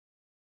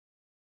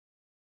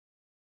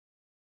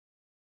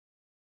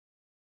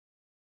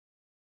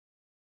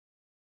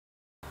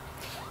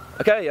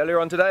Okay, earlier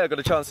on today I got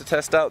a chance to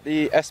test out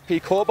the SP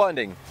core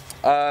binding.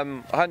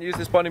 I hadn't used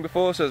this binding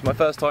before, so it was my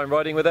first time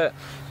riding with it.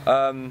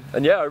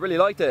 And yeah, I really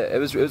liked it. It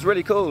was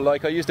really cool.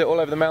 Like, I used it all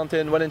over the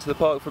mountain, went into the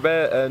park for a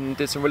bit and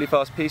did some really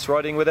fast piste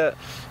riding with it.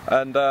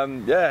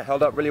 And yeah,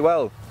 held up really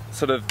well.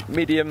 Sort of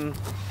medium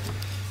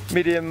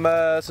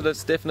sort of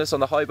stiffness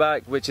on the high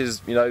back, which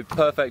is, you know,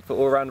 perfect for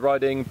all-round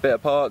riding, bit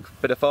of park,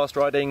 bit of fast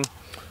riding.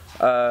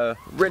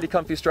 Really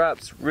comfy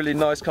straps, really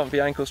nice comfy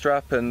ankle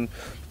strap, and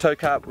toe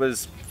cap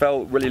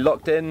felt really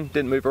locked in,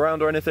 didn't move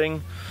around or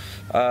anything.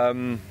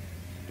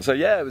 So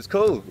yeah, it was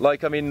cool.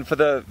 Like, I mean, for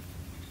the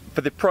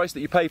price that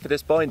you pay for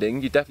this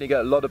binding, you definitely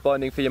get a lot of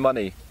binding for your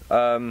money.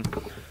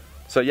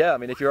 So yeah, I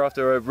mean, if you're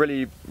after a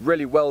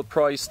really well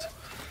priced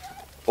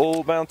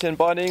all mountain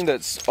binding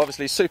that's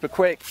obviously super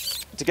quick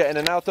to get in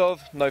and out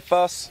of, no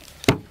fuss,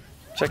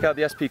 check out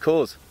the SP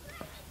cores.